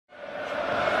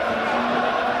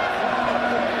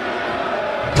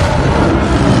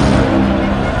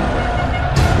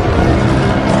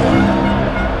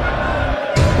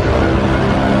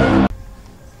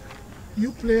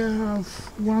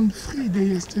free day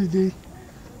yesterday.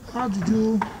 How did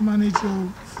you manage your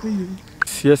free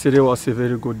day? Yesterday was a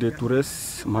very good day to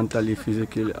rest, mentally,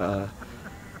 physically.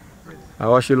 I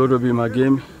watched a lot of my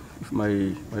game,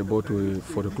 my ball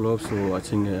for the club, so I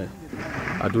think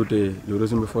I do the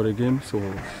resume before the game. So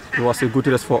it was a good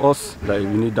rest for us. Like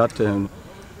we need that to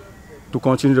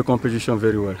continue the competition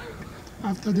very well.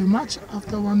 After the match,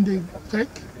 after 1 day break,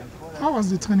 how was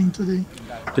the training today?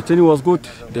 The training was good.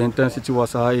 The intensity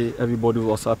was high. Everybody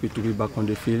was happy to be back on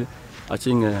the field. I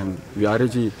think we are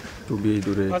ready to be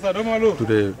to the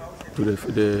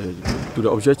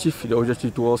objective. The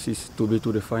objective to us is to be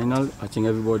to the final. I think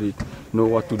everybody know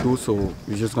what to do, so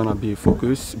we're just gonna be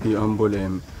focused, be humble,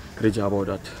 and ready about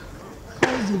that.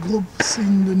 How is the group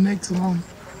seeing the next round?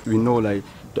 We know like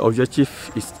the objective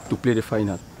is to play the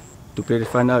final. To play the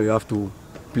final, you have to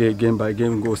play game by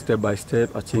game, go step by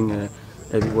step. I think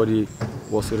everybody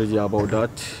was ready about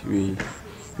that. We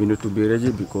need to be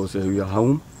ready because we are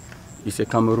home. It's a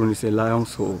Cameroon, it's a Lion,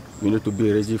 so we need to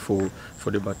be ready for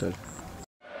the battle.